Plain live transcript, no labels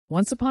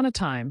Once upon a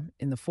time,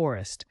 in the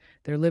forest,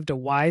 there lived a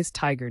wise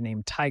tiger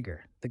named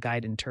Tiger, the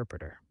guide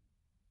interpreter.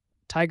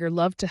 Tiger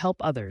loved to help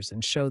others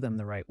and show them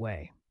the right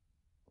way.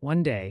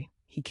 One day,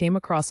 he came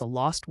across a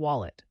lost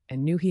wallet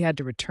and knew he had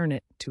to return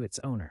it to its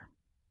owner.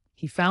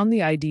 He found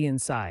the ID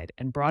inside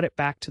and brought it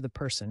back to the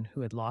person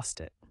who had lost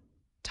it.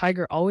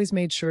 Tiger always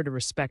made sure to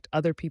respect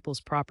other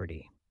people's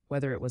property,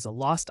 whether it was a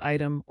lost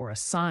item or a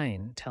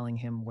sign telling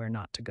him where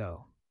not to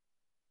go.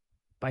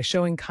 By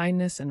showing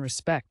kindness and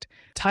respect,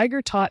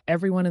 Tiger taught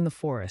everyone in the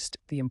forest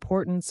the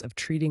importance of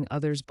treating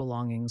others'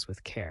 belongings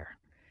with care,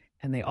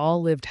 and they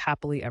all lived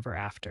happily ever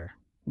after,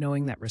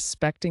 knowing that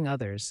respecting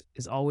others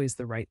is always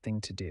the right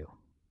thing to do.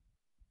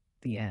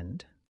 The end.